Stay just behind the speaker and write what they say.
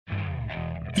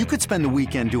You could spend the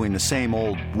weekend doing the same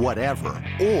old whatever,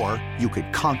 or you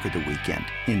could conquer the weekend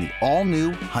in the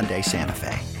all-new Hyundai Santa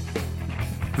Fe.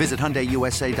 Visit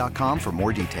HyundaiUSA.com for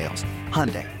more details.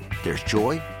 Hyundai, there's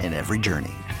joy in every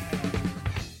journey.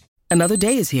 Another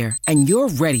day is here, and you're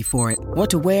ready for it. What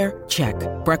to wear? Check.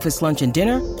 Breakfast, lunch, and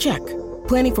dinner? Check.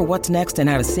 Planning for what's next and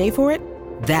how to save for it?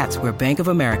 That's where Bank of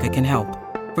America can help.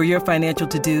 For your financial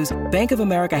to-dos, Bank of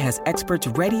America has experts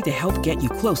ready to help get you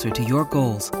closer to your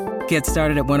goals. Get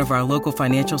started at one of our local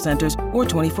financial centers or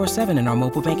 24/7 in our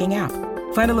mobile banking app.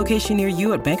 Find a location near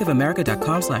you at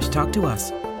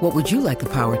bankofamerica.com/talktous. What would you like the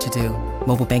power to do?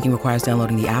 Mobile banking requires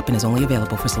downloading the app and is only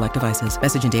available for select devices.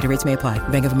 Message and data rates may apply.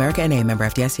 Bank of America N.A., member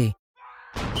FDIC.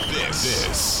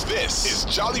 This is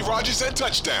Jolly Rogers and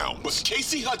Touchdown with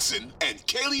Casey Hudson and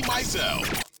Kaylee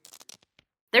Mizell.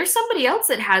 There's somebody else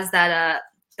that has that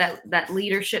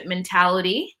leadership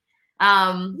mentality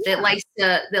that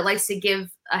likes to give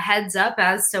a heads up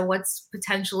as to what's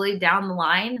potentially down the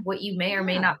line, what you may or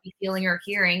may not be feeling or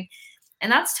hearing. And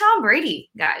that's Tom Brady,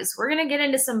 guys. We're going to get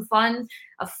into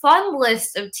a fun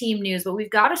list of team news, but we've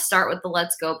got to start with the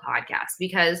Let's Go podcast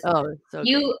because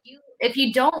if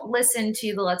you don't listen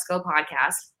to the Let's Go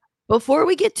podcast. Before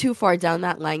we get too far down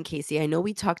that line, Casey, I know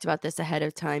we talked about this ahead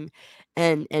of time,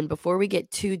 and before we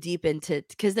get too deep into,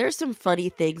 because there's some funny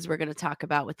things we're going to talk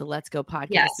about with the Let's Go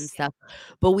podcast and stuff,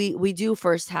 but we do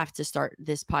first have to start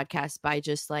this podcast by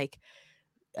just like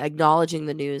acknowledging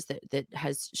the news that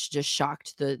has just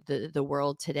shocked the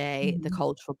world today, the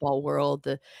college football world,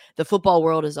 the football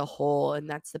world as a whole, and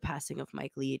that's the passing of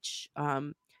Mike Leach.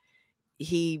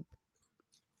 He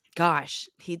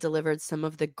delivered some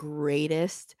of the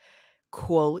greatest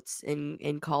quotes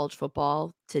in college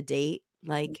football to date.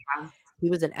 Like, he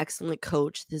was an excellent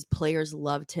coach. His players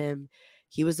loved him.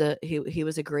 He was a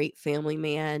great family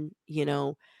man,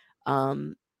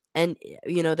 and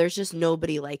there's just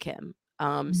nobody like him.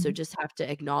 So just have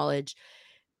to acknowledge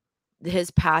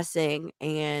his passing,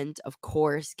 and of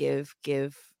course give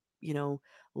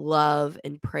love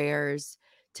and prayers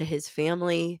to his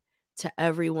family, to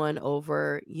everyone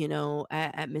over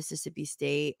at Mississippi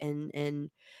State,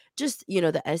 and just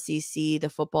the SEC,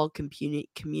 the football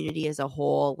community as a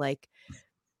whole. Like,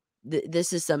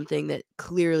 this is something that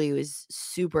clearly was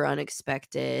super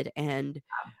unexpected and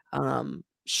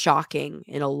shocking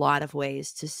in a lot of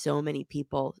ways to so many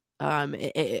people. To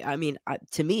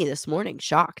me this morning,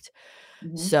 shocked.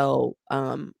 So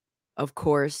of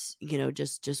course,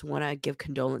 just want to give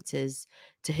condolences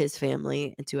to his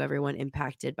family and to everyone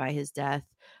impacted by his death.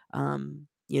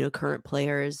 Current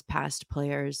players, past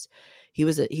players.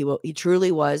 He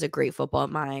truly was a great football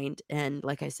mind, and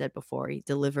like I said before, he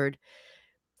delivered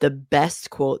the best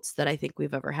quotes that I think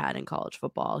we've ever had in college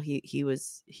football. He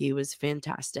was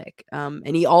fantastic.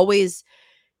 And he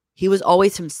was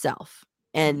always himself.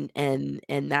 And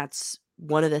that's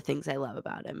one of the things I love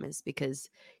about him, is because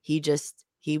he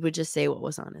would just say what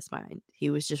was on his mind. He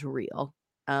was just real.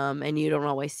 And you don't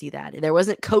always see that. There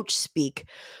wasn't coach speak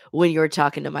when you were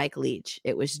talking to Mike Leach.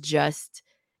 It was just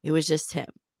him,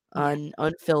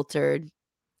 unfiltered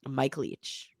Mike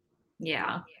Leach.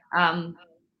 Yeah.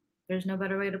 There's no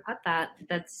better way to put that.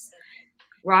 That's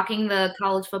rocking the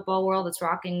college football world. It's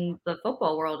rocking the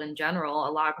football world in general.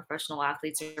 A lot of professional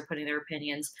athletes are putting their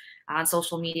opinions on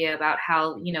social media about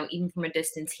how, even from a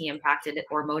distance, he impacted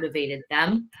or motivated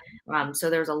them. So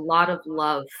there's a lot of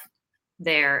love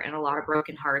there and a lot of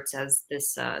broken hearts as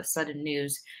this sudden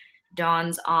news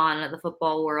dawns on the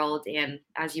football world. And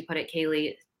as you put it,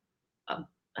 Kaylee,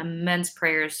 immense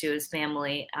prayers to his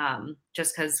family,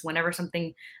 just because whenever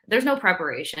there's no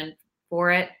preparation for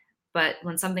it, but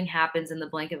when something happens in the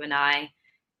blink of an eye,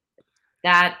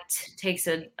 that takes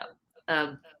a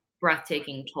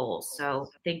breathtaking toll. So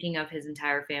thinking of his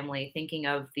entire family, thinking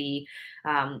of the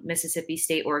Mississippi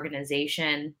State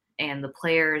organization and the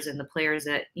players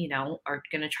that, are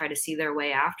going to try to see their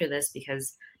way after this,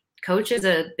 because coach is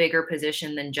a bigger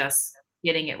position than just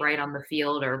getting it right on the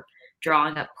field or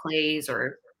drawing up plays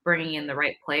or bringing in the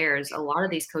right players. A lot of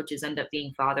these coaches end up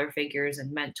being father figures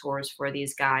and mentors for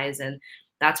these guys. And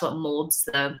that's what molds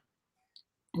the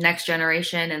next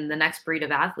generation and the next breed of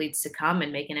athletes to come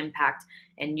and make an impact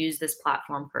and use this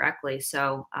platform correctly.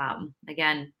 So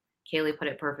again, Kaylee put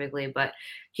it perfectly, but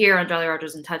here on Jolly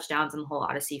Rogers and Touchdowns and the whole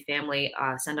Odyssey family,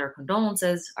 send our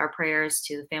condolences, our prayers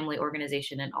to the family,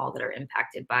 organization, and all that are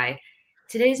impacted by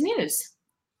today's news.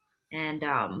 And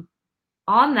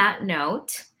on that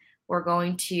note, we're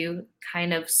going to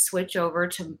kind of switch over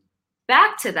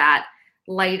back to that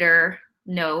lighter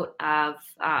note of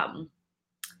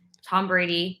Tom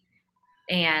Brady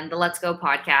and the Let's Go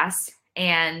podcast.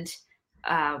 And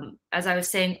as I was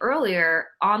saying earlier,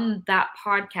 on that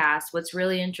podcast, what's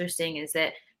really interesting is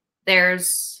that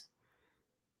there's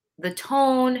the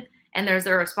tone and there's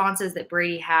the responses that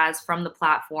Brady has from the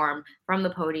platform, from the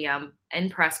podium, in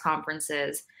press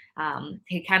conferences.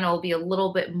 He kind of will be a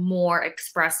little bit more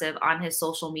expressive on his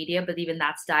social media, but even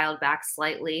that's dialed back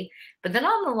slightly. But then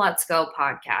on the Let's Go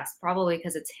podcast, probably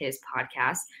because it's his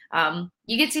podcast,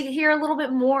 you get to hear a little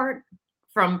bit more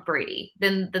from Brady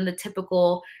than the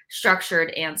typical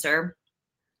structured answer.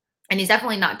 And he's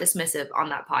definitely not dismissive on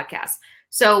that podcast.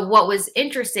 So what was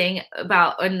interesting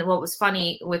about, and what was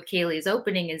funny with Kaylee's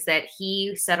opening, is that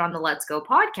he said on the Let's Go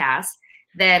podcast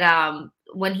that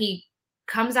when he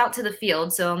comes out to the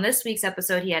field, so in this week's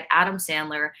episode, he had Adam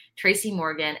Sandler, Tracy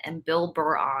Morgan, and Bill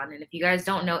Burr on. And if you guys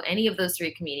don't know any of those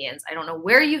three comedians, I don't know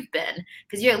where you've been,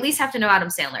 because you at least have to know Adam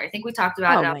Sandler. I think we talked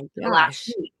about it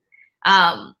last week.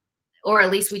 Or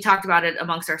at least we talked about it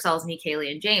amongst ourselves, me,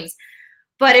 Kaylee, and James.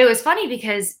 But it was funny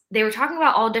because they were talking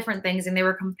about all different things, and they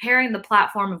were comparing the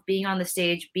platform of being on the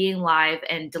stage, being live,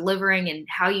 and delivering, and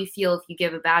how you feel if you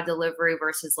give a bad delivery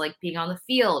versus like being on the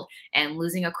field and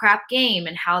losing a crap game,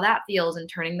 and how that feels and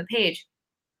turning the page.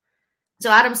 So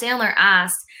Adam Sandler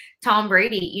asked Tom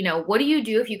Brady, what do you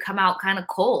do if you come out kind of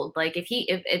cold? Like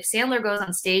if Sandler goes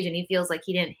on stage and he feels like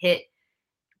he didn't hit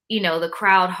the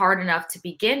crowd hard enough to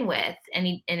begin with, and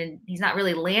he's not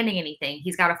really landing anything.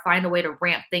 He's got to find a way to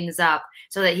ramp things up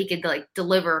so that he could like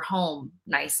deliver home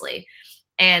nicely.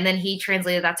 And then he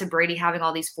translated that to Brady having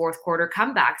all these fourth quarter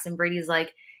comebacks. And Brady's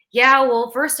like, yeah,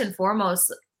 well, first and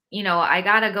foremost, I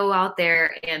got to go out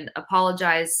there and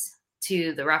apologize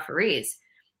to the referees.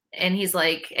 And he's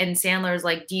like, and Sandler's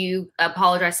like, do you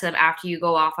apologize to them after you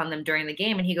go off on them during the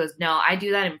game? And he goes, no, I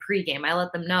do that in pregame. I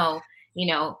let them know,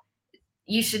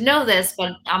 you should know this,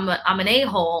 but I'm an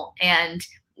a-hole, and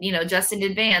just in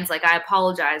advance, like, I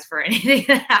apologize for anything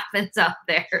that happens out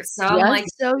there. So just I'm like,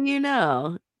 so you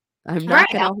know, I'm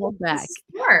not gonna hold back.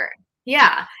 Smart.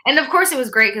 Yeah. And of course it was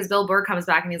great because Bill Burr comes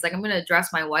back and he's like, I'm gonna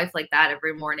address my wife like that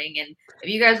every morning. And if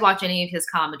you guys watch any of his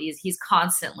comedies, he's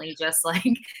constantly just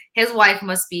like, his wife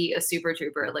must be a super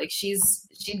trooper. Like she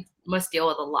must deal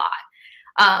with a lot.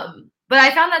 But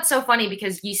I found that so funny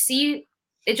because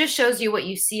it just shows you what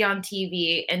you see on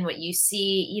TV and what you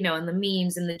see, in the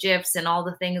memes and the GIFs and all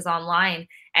the things online,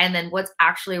 and then what's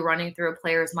actually running through a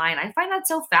player's mind. I find that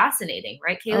so fascinating,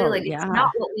 right, Kaylee? It's not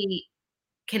what we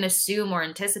can assume or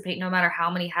anticipate, no matter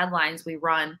how many headlines we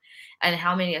run and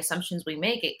how many assumptions we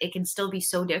make, it can still be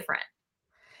so different.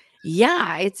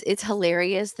 Yeah, it's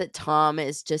hilarious that Tom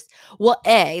is just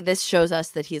this shows us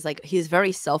that he's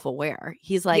very self-aware.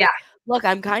 He's like, look,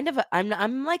 I'm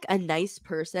like a nice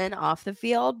person off the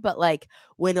field, but like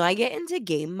when I get into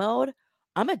game mode,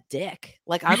 I'm a dick.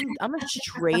 Like I'm a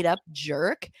straight up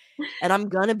jerk, and I'm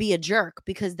gonna be a jerk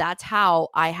because that's how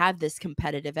I have this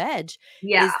competitive edge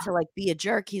is to like be a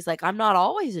jerk. He's like, I'm not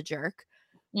always a jerk,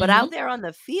 but out there on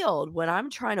the field when I'm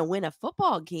trying to win a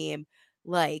football game,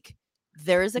 like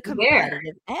there is a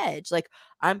competitive edge. Like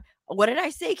what did I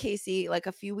say, Casey? Like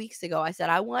a few weeks ago, I said,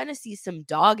 I want to see some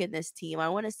dog in this team. I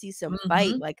want to see some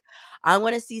fight. Like I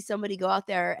want to see somebody go out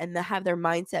there and have their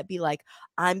mindset be like,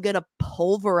 I'm going to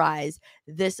pulverize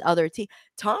this other team.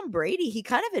 Tom Brady, he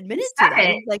kind of admitted to that.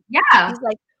 He's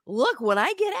like, look, when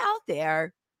I get out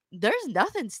there, there's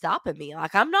nothing stopping me.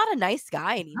 Like I'm not a nice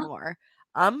guy anymore.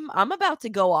 I'm about to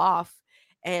go off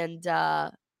and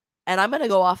I'm going to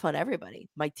go off on everybody,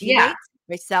 my teammates,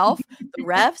 myself, the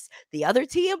refs, the other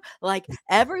team. Like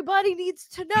everybody needs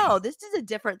to know this is a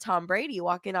different Tom Brady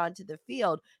walking onto the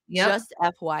field. Just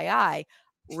FYI,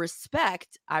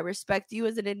 I respect you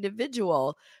as an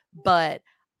individual, but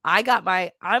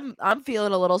I'm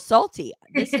feeling a little salty.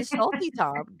 This is salty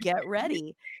Tom. Get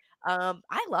ready. I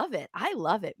love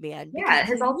it, man. Yeah,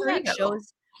 his alter ego.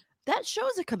 That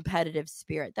shows a competitive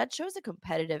spirit. That shows a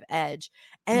competitive edge.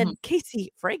 And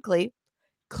Casey, frankly,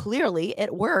 clearly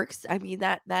it works. I mean,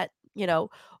 that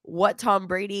what Tom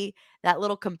Brady, that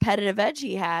little competitive edge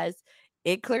he has,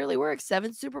 it clearly works.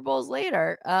 7 Super Bowls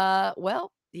later.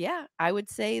 Yeah, I would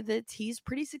say that he's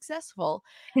pretty successful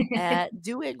at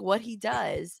doing what he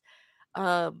does.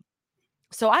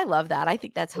 So I love that. I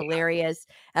think that's hilarious.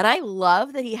 And I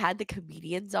love that he had the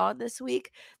comedians on this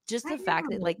week. Just the fact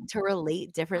that like to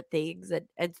relate different things,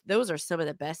 and those are some of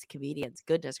the best comedians,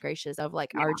 goodness gracious, of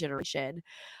like our generation.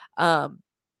 I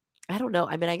don't know.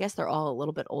 I mean, I guess they're all a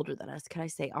little bit older than us. Can I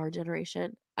say our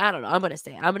generation? I don't know. I'm gonna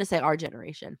say our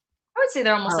generation. I would say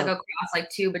they're almost like across like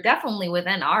two, but definitely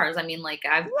within ours. I mean, like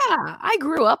I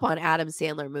grew up on Adam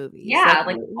Sandler movies. Yeah,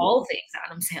 like all things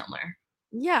Adam Sandler.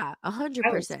 Yeah, I would say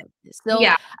 100%.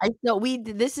 yeah.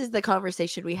 This is the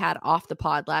conversation we had off the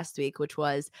pod last week, which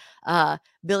was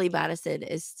Billy Madison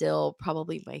is still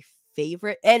probably my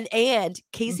favorite. And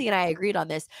Casey and I agreed on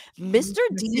this. Mr.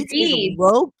 Mr. Deeds is Deeds.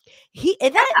 low. He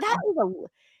and Yeah,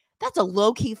 that's a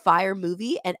low-key fire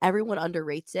movie, and everyone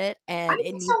underrates it, I and it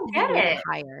just needs don't to be get rated it.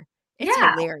 higher. It's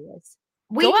Yeah. hilarious.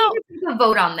 We Go need out. to take a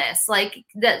vote on this. Like,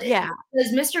 Yeah,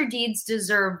 does Mr. Deeds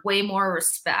deserve way more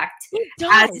respect it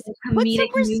as does. a Put some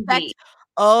comedic respect. movie?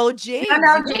 Oh, No, James, no, you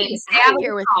gotta get James, stay out out of of the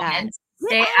here with that. comments. Get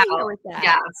Stay out of here out. with that.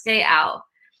 Yeah, stay out.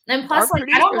 And Our plus, like,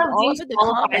 I don't producer's know if all up James in the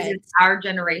qualifies as comments our right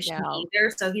generation now.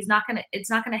 either, so it's not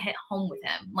gonna hit home with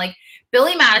him. Like,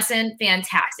 Billy Madison,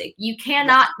 fantastic. You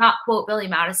cannot not quote Billy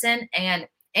Madison, and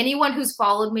anyone who's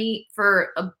followed me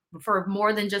for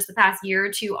more than just the past year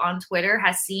or two on Twitter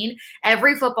has seen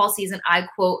every football season I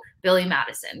quote Billy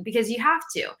Madison because you have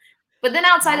to. But then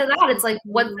outside of that, it's like,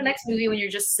 what's the next movie when you're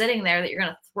just sitting there that you're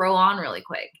gonna throw on really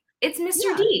quick? It's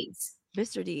Mr. Yeah, Deeds.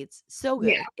 Mr. Deeds, so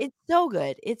Yeah. good. It's so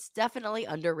good. It's definitely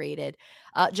underrated.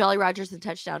 Jolly Rogers and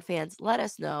Touchdown fans, let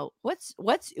us know what's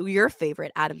your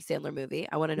favorite Adam Sandler movie?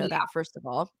 I want to know Yeah. that first of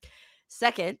all.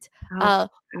 Second, Oh,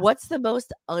 what's the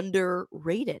most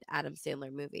underrated Adam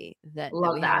Sandler movie that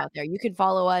love we have that. out there? You can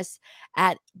follow us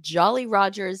at Jolly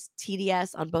Rogers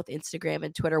TDS on both Instagram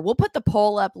and Twitter. We'll put the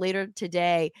poll up later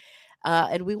today,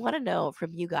 and we want to know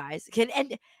from you guys.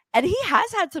 And he has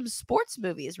had some sports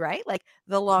movies, right? Like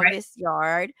The Right. Longest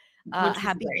Yard, Which is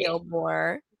Happy great.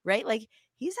 Gilmore, right? Like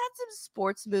he's had some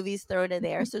sports movies thrown in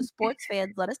there. So sports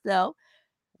fans, let us know.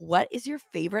 What is your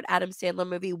favorite Adam Sandler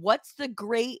movie? What's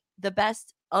the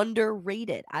best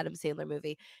underrated Adam Sandler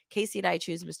movie? Casey and I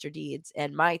choose Mr. Deeds,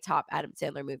 and my top Adam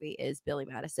Sandler movie is Billy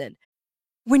Madison.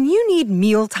 When you need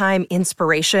mealtime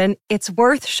inspiration, it's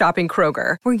worth shopping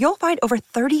Kroger, where you'll find over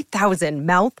 30,000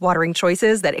 mouth-watering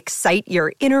choices that excite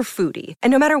your inner foodie. And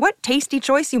no matter what tasty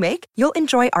choice you make, you'll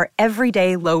enjoy our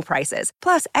everyday low prices,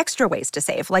 plus extra ways to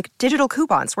save, like digital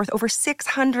coupons worth over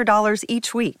 $600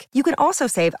 each week. You can also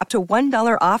save up to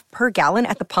 $1 off per gallon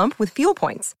at the pump with fuel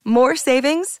points. More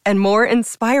savings and more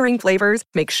inspiring flavors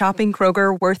make shopping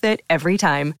Kroger worth it every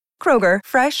time. Kroger,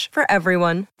 fresh for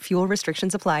everyone. Fuel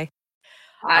restrictions apply.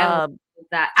 I love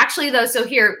that. Actually, though, so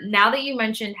here, now that you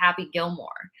mentioned Happy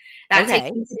Gilmore, that takes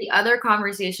Okay. me to the other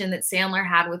conversation that Sandler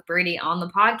had with Brady on the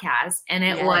podcast. And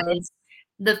it Yes. was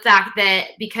the fact that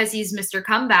because he's Mr.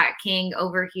 Comeback King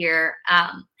over here,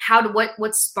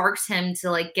 what sparks him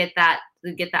to like get that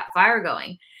fire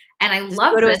going. And I Just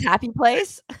love go to this. his happy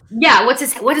place. Yeah, what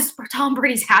does Tom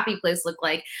Brady's happy place look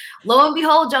like? Lo and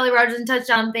behold, Jolly Rogers and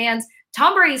Touchdown fans,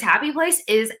 Tom Brady's happy place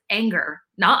is anger,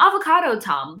 not avocado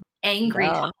Tom, angry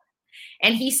Tom. No.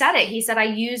 And he said it. He said, I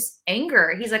use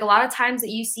anger. He's like, a lot of times that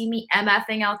you see me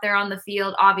MFing out there on the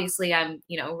field, obviously I'm,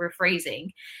 rephrasing.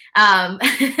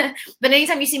 But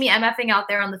anytime you see me MFing out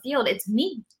there on the field, it's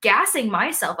me gassing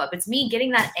myself up. It's me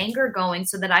getting that anger going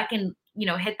so that I can,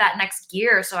 hit that next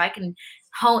gear so I can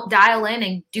dial in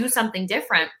and do something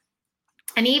different.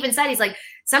 And he even said, he's like,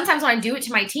 sometimes when I do it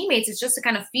to my teammates, it's just to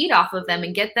kind of feed off of them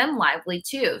and get them lively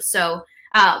too. So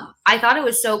I thought it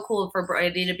was so cool for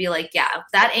Brady to be like, yeah,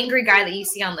 that angry guy that you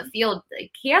see on the field, like,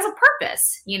 he has a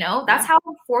purpose, that's how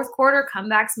fourth quarter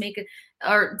comebacks make it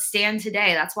or stand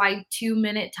today. That's why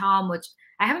 2-Minute Tom, which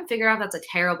I haven't figured out if that's a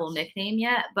terrible nickname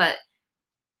yet, but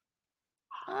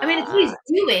I mean, it's what he's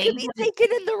doing. It could be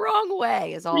taken in the wrong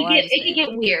way is all I'm saying. It could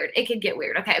get weird. It could get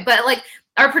weird. Okay. But like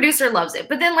our producer loves it.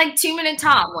 But then like 2-Minute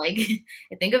Tom, like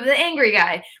I think of the angry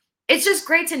guy. It's just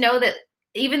great to know that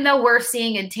even though we're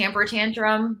seeing a temper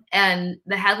tantrum and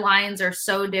the headlines are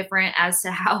so different as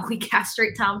to how we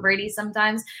castrate Tom Brady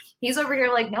sometimes, he's over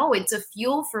here like, no, it's a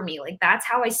fuel for me. Like that's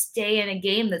how I stay in a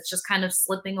game that's just kind of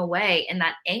slipping away. And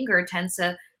that anger tends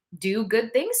to do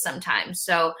good things sometimes.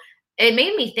 So it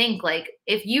made me think, like,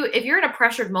 if you're in a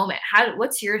pressured moment,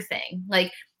 what's your thing?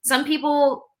 Like some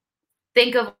people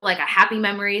think of like a happy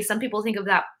memory. Some people think of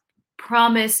that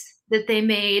promise that they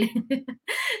made.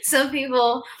 Some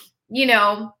people,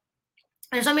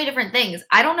 there's so many different things.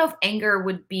 I don't know if anger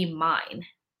would be mine.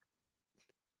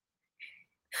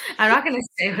 I'm not going to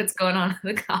say what's going on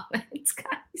in the comments,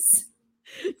 guys.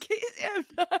 I'm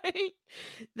sorry.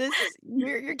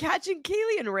 You're catching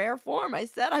Kaylee in rare form. I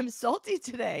said I'm salty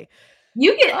today.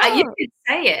 You can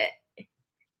say it.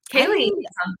 Kaylee is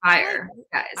on fire,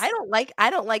 guys. I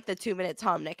don't like the 2-Minute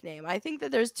Tom nickname. I think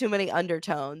that there's too many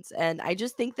undertones, and I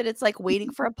just think that it's like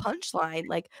waiting for a punchline.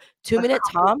 Like 2-Minute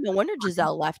Tom, no wonder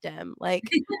Giselle left him. Like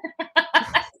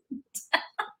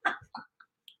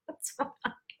that's fine.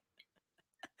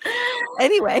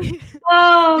 Anyway,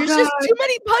 Oh there's god. just too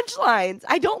many punchlines.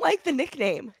 I don't like the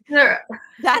nickname.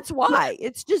 That's why.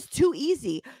 It's just too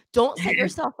easy. Don't set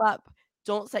yourself up.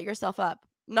 Don't set yourself up.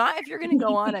 Not if you're gonna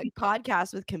go on a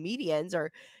podcast with comedians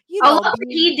or, Oh, look,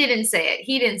 be he didn't say it.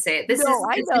 He didn't say it. No,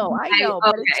 I know,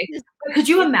 but it's okay. just Could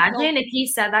you it's imagine if he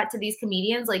said that to these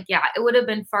comedians? Like, yeah, that would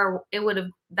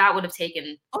have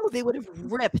taken Oh, they would have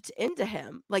ripped into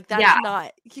him. Like, that's yeah.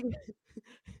 not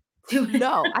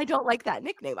No, I don't like that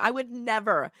nickname. I would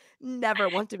never, never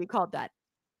want to be called that.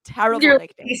 Terrible You're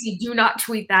nickname. Casey, do not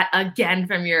tweet that again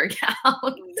from your account.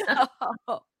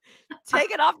 No.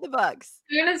 Take it off the books.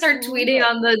 I'm gonna start tweeting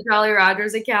on the Jolly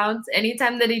Rogers accounts.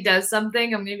 Anytime that he does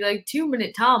something, I'm gonna be like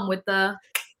 2-minute Tom with the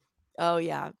Oh,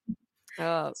 yeah.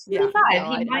 Oh, 25. yeah.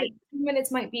 No, He might 2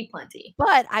 minutes might be plenty.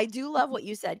 But I do love what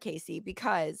you said, Casey,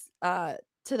 because to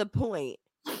the point,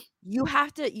 you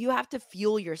have to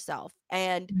fuel yourself.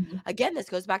 And Mhm. again, this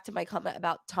goes back to my comment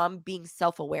about Tom being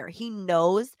self-aware. He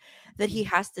knows that he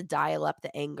has to dial up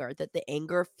the anger, that the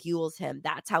anger fuels him.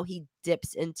 That's how he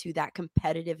dips into that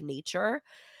competitive nature.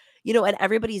 And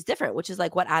everybody's different, which is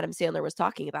like what Adam Sandler was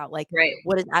talking about. Like, Right.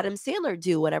 what does Adam Sandler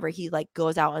do whenever he like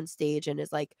goes out on stage and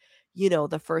is like,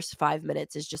 the first 5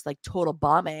 minutes is just like total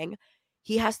bombing.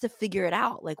 He has to figure it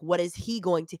out. Like, what is he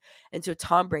going to? And so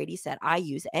Tom Brady said, I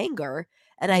use anger.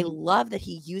 And I love that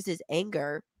he uses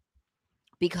anger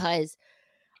because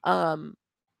um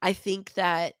I think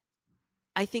that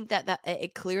that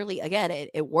it clearly, again,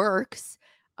 it works.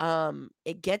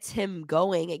 It gets him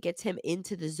going, it gets him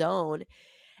into the zone.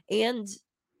 And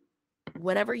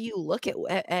whenever you look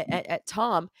at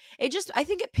Tom, I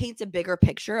think it paints a bigger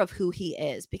picture of who he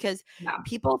is, because Yeah.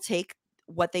 people take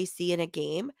what they see in a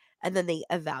game and then they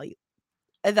evaluate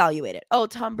it. Oh,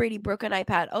 Tom Brady broke an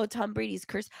iPad. Oh, Tom Brady's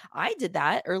cursed. I did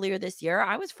that earlier this year.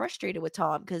 I was frustrated with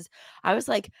Tom because I was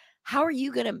like, how are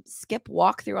you going to skip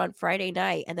walkthrough on Friday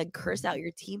night and then curse out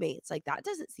your teammates? Like, that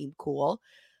doesn't seem cool.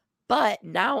 But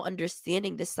now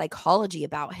understanding the psychology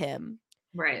about him,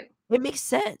 Right. it makes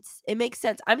sense. It makes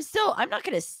sense. I'm not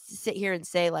going to sit here and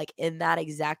say, like, in that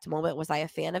exact moment, was I a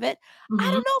fan of it?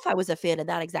 I don't know if I was a fan in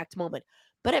that exact moment,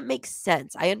 but it makes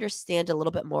sense. I understand a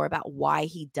little bit more about why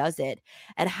he does it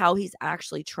and how he's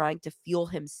actually trying to fuel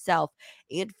himself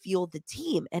and fuel the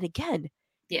team. And again,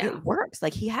 Yeah. it works.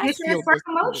 Like, he You're has trying to fueled spark this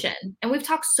team. emotion. And we've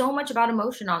talked so much about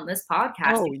emotion on this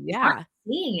podcast. Oh, We yeah. aren't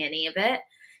seeing any of it.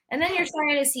 And then you're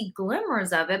starting to see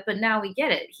glimmers of it, but now we get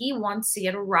it. He wants to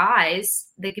get a rise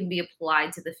that can be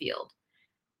applied to the field.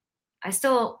 I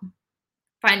still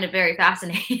find it very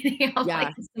fascinating. I'm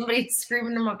like, Yeah. somebody's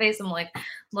screaming in my face. I'm like,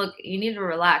 look, you need to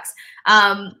relax.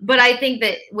 But I think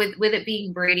that with it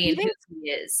being Brady and who he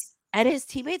is, And his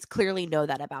teammates clearly know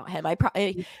that about him.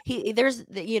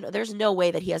 There's no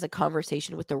way that he has a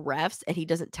conversation with the refs and he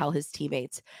doesn't tell his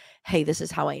teammates, "Hey, this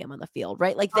is how I am on the field,"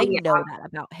 right? Like, they know that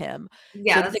about him.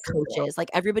 Yeah, So do the that's so cool. coaches. Like,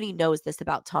 everybody knows this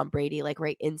about Tom Brady, like,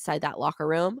 right inside that locker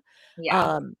room.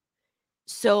 Yeah.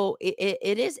 So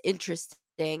it is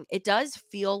interesting. It does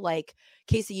feel like,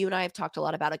 Casey, you and I have talked a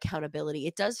lot about accountability.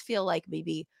 It does feel like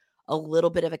maybe a little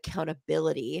bit of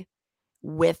accountability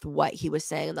with what he was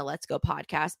saying in the Let's Go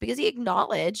podcast, because he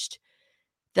acknowledged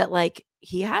that, like,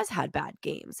 he has had bad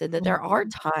games and that there are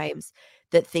times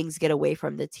that things get away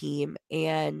from the team.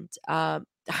 And I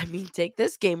mean, take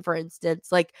this game for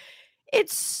instance. Like, it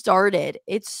started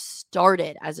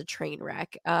as a train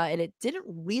wreck, and it didn't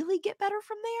really get better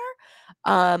from there.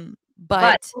 But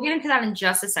But we'll get into that in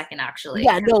just a second, actually.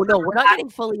 yeah, no, we're not getting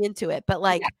fully into it, but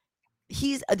like, Yeah.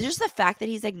 he's just the fact that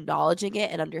he's acknowledging it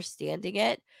and understanding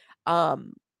it.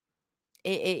 um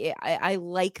I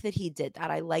like that he did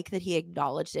that. I like that he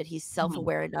acknowledged it. He's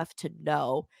self-aware enough to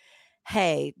know,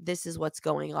 hey, this is what's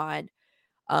going on.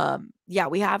 Yeah,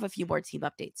 we have a few more team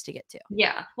updates to get to.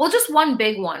 Yeah. Well, just one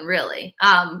big one, really.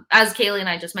 As Kaylee and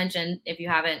I just mentioned, if you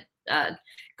haven't,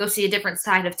 go see a different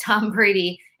side of Tom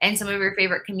Brady and some of your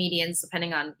favorite comedians,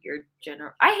 depending on your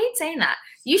general. I hate saying that.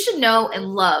 You should know and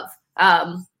love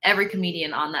every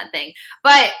comedian on that thing.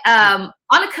 But on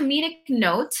a comedic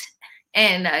note,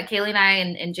 and Kaylee and I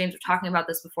and James were talking about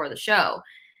this before the show,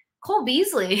 Cole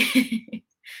Beasley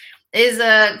is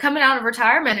coming out of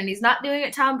retirement, and he's not doing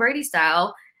it Tom Brady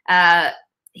style.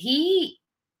 He,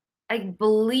 I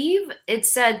believe it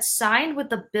said, signed with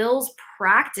the Bills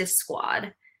practice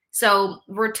squad. So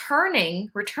return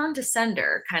to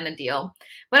sender kind of deal.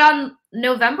 But on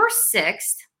November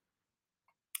 6th,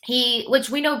 which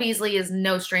we know Beasley is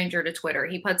no stranger to Twitter.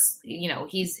 He puts,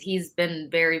 he's been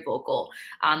very vocal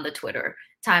on the Twitter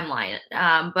timeline.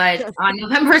 But on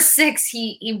November 6th,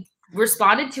 he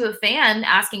responded to a fan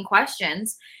asking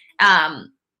questions.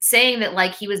 saying that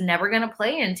like he was never going to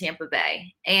play in Tampa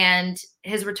Bay. And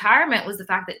his retirement was the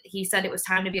fact that he said it was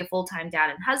time to be a full-time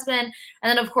dad and husband. And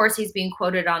then of course he's being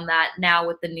quoted on that now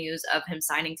with the news of him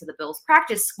signing to the Bills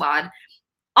practice squad.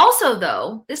 Also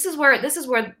though, this is where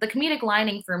the comedic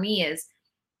lining for me is,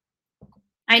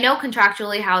 I know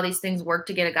contractually how these things work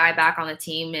to get a guy back on the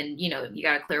team, and you know, you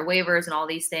got to clear waivers and all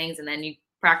these things, and then you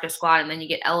practice squad and then you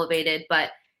get elevated.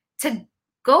 But to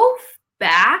go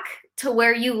back to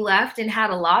where you left and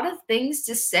had a lot of things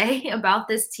to say about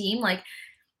this team, like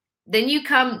then you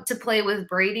come to play with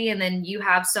Brady and then you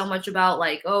have so much about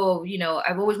like, oh, you know,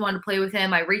 I've always wanted to play with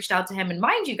him. I reached out to him. And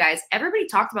mind you guys, everybody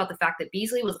talked about the fact that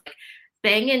Beasley was like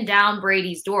banging down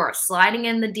Brady's door, sliding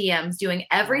in the DMs, doing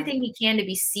everything he can to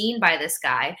be seen by this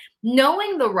guy,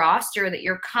 knowing the roster that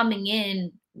you're coming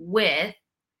in with.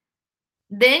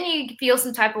 Then you feel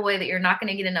some type of way that you're not going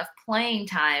to get enough playing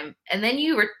time. And then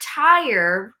you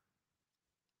retire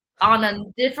on a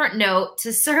different note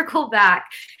to circle back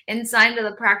and sign to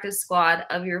the practice squad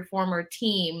of your former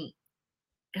team,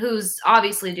 who's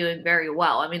obviously doing very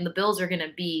well. I mean, the Bills are going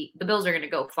to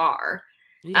go far.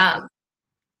 Yeah.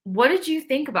 What did you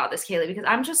think about this, Kaylee? Because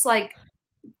I'm just like,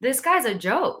 this guy's a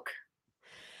joke.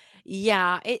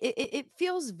 Yeah, it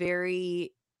feels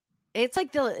very, it's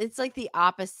like the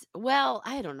opposite. Well,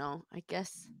 I don't know. I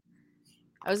guess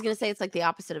I was going to say it's like the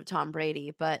opposite of Tom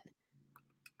Brady, but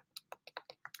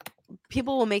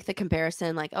people will make the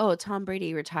comparison like, oh, Tom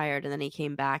Brady retired and then he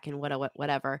came back and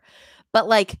whatever. But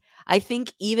like, I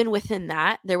think even within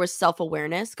that, there was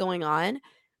self-awareness going on.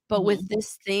 But with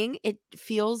this thing, it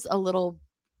feels a little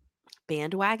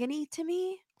bandwagony to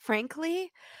me,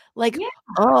 frankly. Like, Yeah.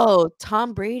 oh,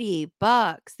 Tom Brady,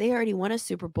 Bucks, they already won a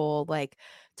Super Bowl. Like,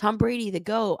 Tom Brady, the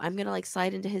GOAT, I'm gonna like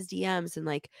slide into his DMs and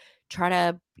like try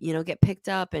to, you know, get picked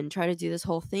up and try to do this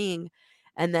whole thing,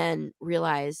 and then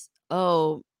realize,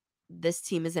 oh, this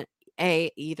team isn't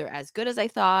either as good as I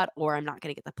thought, or I'm not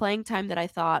gonna get the playing time that I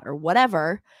thought, or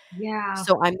whatever. Yeah.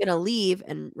 So I'm gonna leave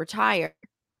and retire.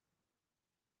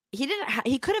 He didn't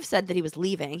he could have said that he was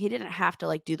leaving. He didn't have to,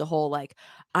 like, do the whole, like,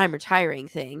 "I'm retiring"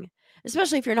 thing,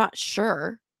 especially if you're not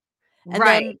sure. And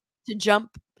Right. then to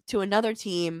jump to another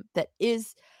team that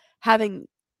is having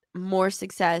more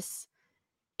success,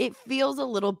 it feels a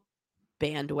little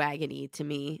bandwagony to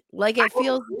me. Like, I it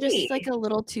feels just, agree. like, a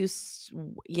little too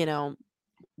you know,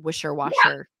 Yeah,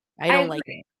 wisher-washer. I I don't like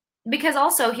agree. Because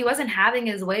also he wasn't having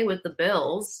his way with the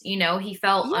Bills. You know, he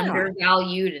felt Yeah,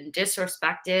 undervalued and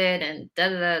disrespected and da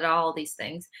da da, da all these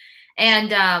things.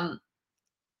 And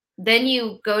then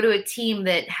you go to a team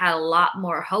that had a lot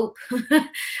more hope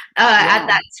at yeah,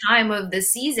 that time of the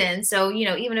season. So, you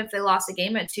know, even if they lost a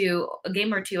game or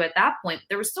two at that point,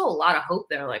 there was still a lot of hope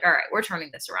there. Like, all right, we're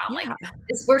turning this around. Like, yeah.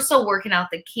 we're still working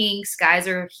out the kinks. Guys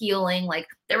are healing. Like,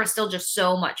 there was still just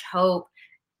so much hope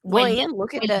Well, when and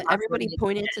look at Russ was everybody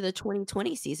pointed to the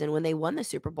 2020 season when they won the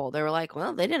Super Bowl. They were like,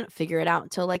 "Well, they didn't figure it out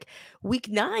until, like, week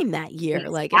 9 that year.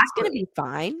 Like, it's gonna exactly. be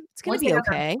fine. It's gonna Once they be got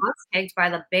their okay." butts kicked by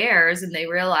the Bears and they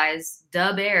realized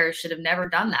the Bears should have never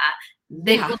done that,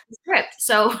 they Yeah. flipped the script.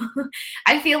 So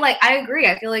I feel like I agree.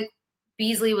 I feel like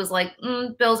Beasley was like,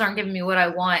 Bills aren't giving me what I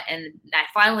want. And I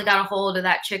finally got a hold of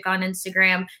that chick on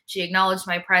Instagram. She acknowledged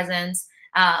my presence.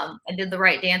 I did the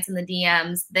right dance in the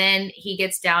DMs. Then he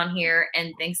gets down here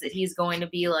and thinks that he's going to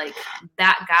be like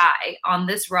that guy on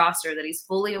this roster that he's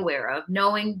fully aware of,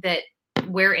 knowing that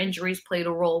where injuries played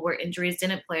a role, where injuries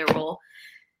didn't play a role.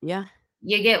 Yeah.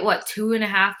 You get what,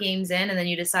 2.5 games in, and then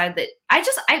you decide that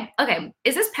okay,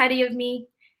 is this petty of me?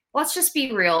 Let's just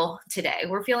be real today.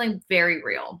 We're feeling very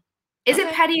real. Is it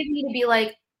Okay. petty of me to be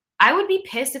like, I would be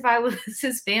pissed if I was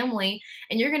his family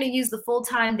and you're going to use the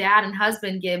full-time dad and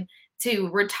husband gig to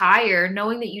retire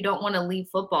knowing that you don't want to leave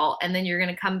football and then you're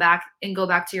going to come back and go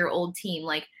back to your old team.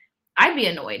 Like, I'd be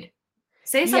annoyed.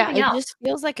 Say Yeah, something it else. just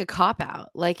feels like a cop out.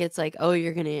 Like, it's like, "Oh,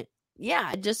 you're gonna."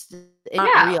 Yeah, it's not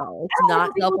Yeah. real. I It's don't not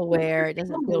want people to use self-aware. It their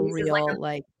doesn't feel families as like a real,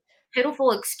 like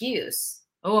pitiful excuse.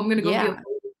 Oh, I'm gonna go be a yeah.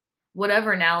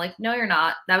 whatever now. Like, no, you're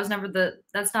not. That's not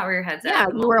where your head's at Yeah, at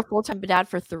the you were moment. a full-time dad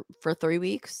for 3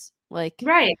 weeks. Like,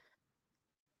 Right.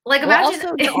 Like, well, imagine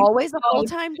also, you're always a oh,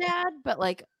 full-time dad, but,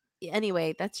 like,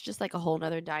 anyway, that's just, like, a whole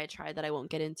 'nother diatribe that I won't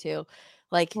get into.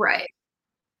 Like, right.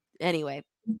 anyway,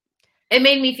 It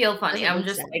made me feel funny. doesn't I'm make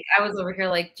just sense. like, I was over here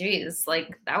like, geez,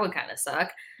 like that would kind of suck.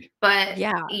 But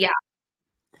Yeah. yeah,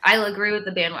 I'll agree with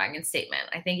the bandwagon statement.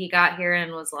 I think he got here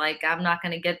and was like, I'm not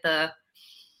gonna get the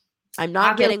I'm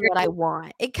not popular. getting what I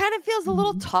want. It kind of feels a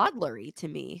little Mhm. toddlery to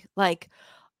me. Like,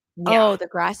 Yeah. "Oh, the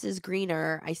grass is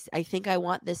greener. I think I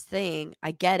want this thing.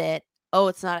 I get it. Oh,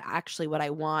 it's not actually what I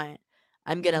want.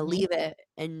 I'm gonna Mhm. leave it,"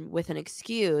 and with an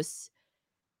excuse.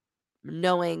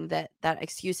 knowing that that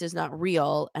excuse is not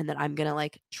real and that I'm gonna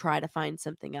like try to find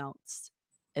something else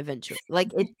eventually.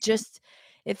 Like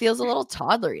it feels a little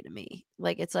toddlery to me.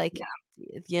 Like it's like,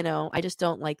 I just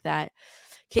don't like that.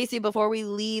 Casey, before we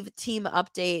leave team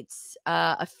updates,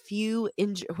 a few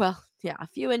injury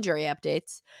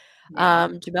updates.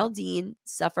 Jamel Dean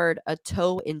suffered a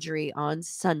toe injury on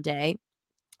Sunday.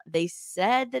 They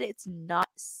said that it's not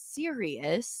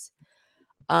serious.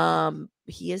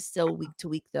 He is still week to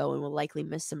week though, and will likely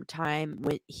miss some time.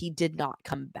 When he did not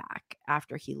come back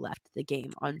after he left the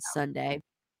game on Sunday.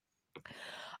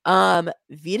 Vita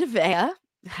Vea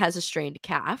has a strained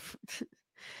calf.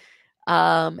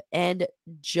 And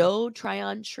Joe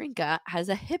Tryon-Trinka has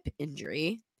a hip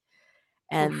injury.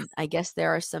 And I guess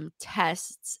there are some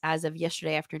tests as of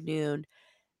yesterday afternoon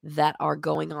that are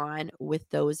going on with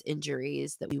those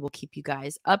injuries that we will keep you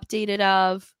guys updated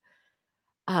of.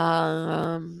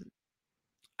 I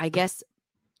guess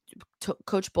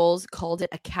Coach Bowles called it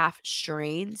a calf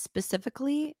strain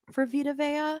specifically for Vita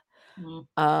Vea.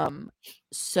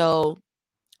 So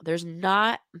there's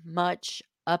not much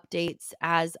updates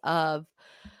as of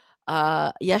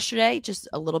yesterday, just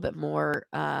a little bit more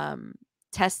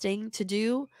testing to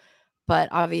do, but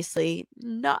obviously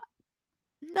not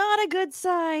a good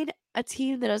sign. A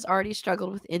team that has already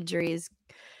struggled with injuries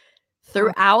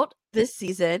throughout this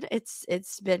season.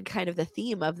 It's been kind of the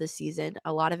theme of the season,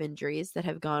 a lot of injuries that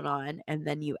have gone on, and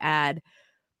then you add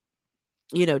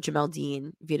Jamel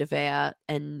Dean, Vita Vea,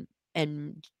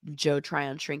 and Joe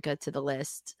Tryon-Trinka to the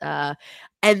list. And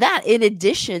that in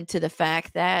addition to the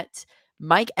fact that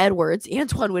Mike Edwards,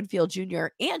 Antoine Winfield Jr.,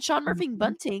 and Sean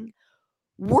Murphy-Bunting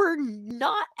were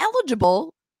not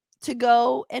eligible to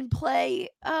go and play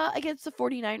against the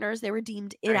 49ers. They were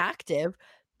deemed inactive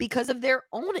because of their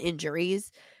own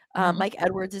injuries. Mike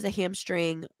Edwards is a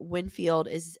hamstring, Winfield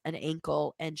is an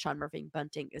ankle, and Sean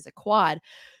Murphy-Bunting is a quad.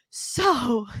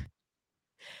 So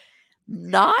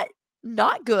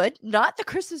not good. Not the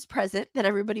Christmas present that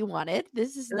everybody wanted.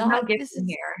 This is There's not no gifting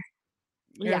here.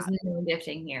 There's Yeah. no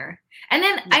gifting here. And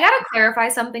then I gotta clarify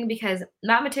something, because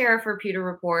Matt Matera for Pewter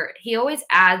Report, he always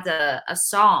adds a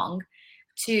song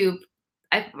to,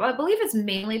 I believe it's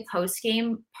mainly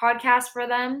post-game podcast for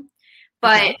them,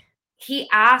 but he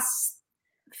asks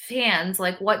fans,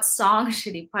 like, what song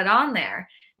should he put on there?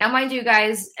 Now, mind you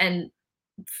guys, and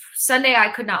Sunday I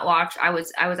could not watch. I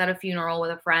was at a funeral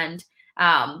with a friend.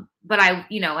 But I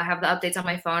have the updates on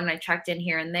my phone, and I checked in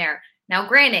here and there. Now,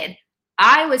 granted,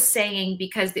 I was saying,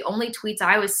 because the only tweets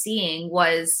I was seeing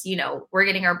was, we're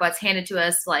getting our butts handed to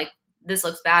us. Like, this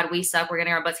looks bad. We suck. We're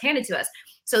getting our butts handed to us.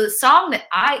 So the song that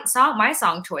my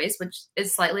song choice, which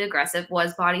is slightly aggressive,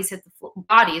 was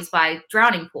Bodies by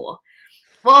Drowning Pool.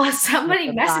 Well, somebody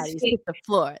messaged me. Hit the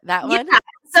floor. That one? Yeah,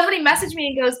 somebody messaged me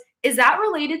and goes, is that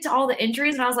related to all the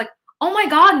injuries? And I was like, oh my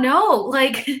God, no.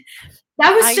 Like,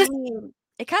 that was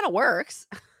it kind of works.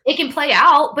 It can play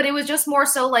out, but it was just more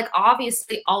so like,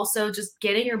 obviously also just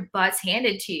getting your butts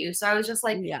handed to you. So I was just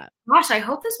like, gosh, I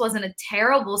hope this wasn't a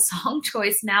terrible song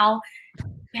choice now,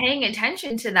 paying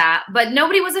attention to that. But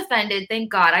nobody was offended,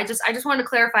 thank God. I just wanted to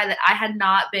clarify that I had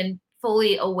not been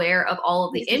fully aware of all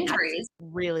of the injuries.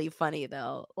 That's really funny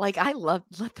though. Like, I love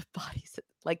Let the Bodies.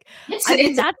 Like, that's the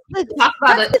theme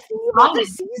of the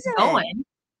season. Going.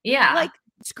 Yeah. Like,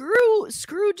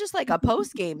 screw just like a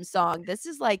post-game song. This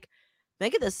is like,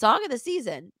 make it the song of the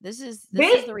season. This is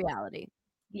the reality.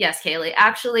 Yes, Kaylee.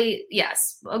 Actually,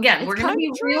 yes. Again, we're going to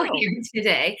be real here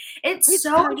today. It's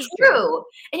so true.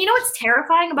 And you know what's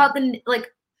terrifying about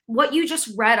what you just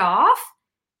read off?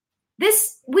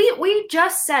 This we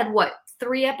just said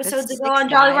 3 episodes ago on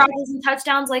Jolly Rogers and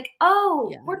Touchdowns, like,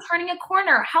 we're turning a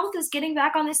corner. Health is getting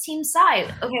back on this team's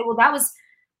side. Okay, well that was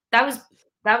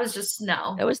just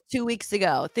no. That was 2 weeks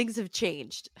ago. Things have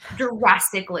changed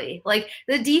drastically. Like,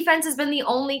 the defense has been the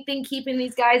only thing keeping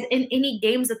these guys in any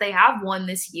games that they have won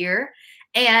this year.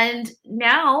 And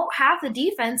now half the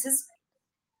defense is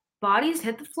bodies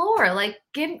hit the floor. Like,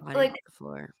 hit the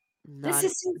floor. This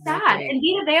is so sad. And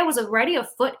Vita Vea was already a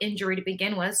foot injury to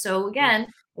begin with. So again,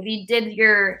 if you did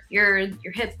your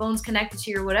hip bones connected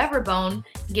to your whatever bone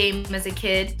game as a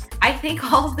kid, I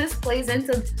think all of this plays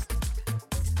into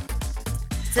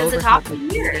since the top of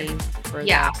the year.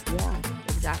 Yeah,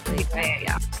 exactly.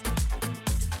 Yeah.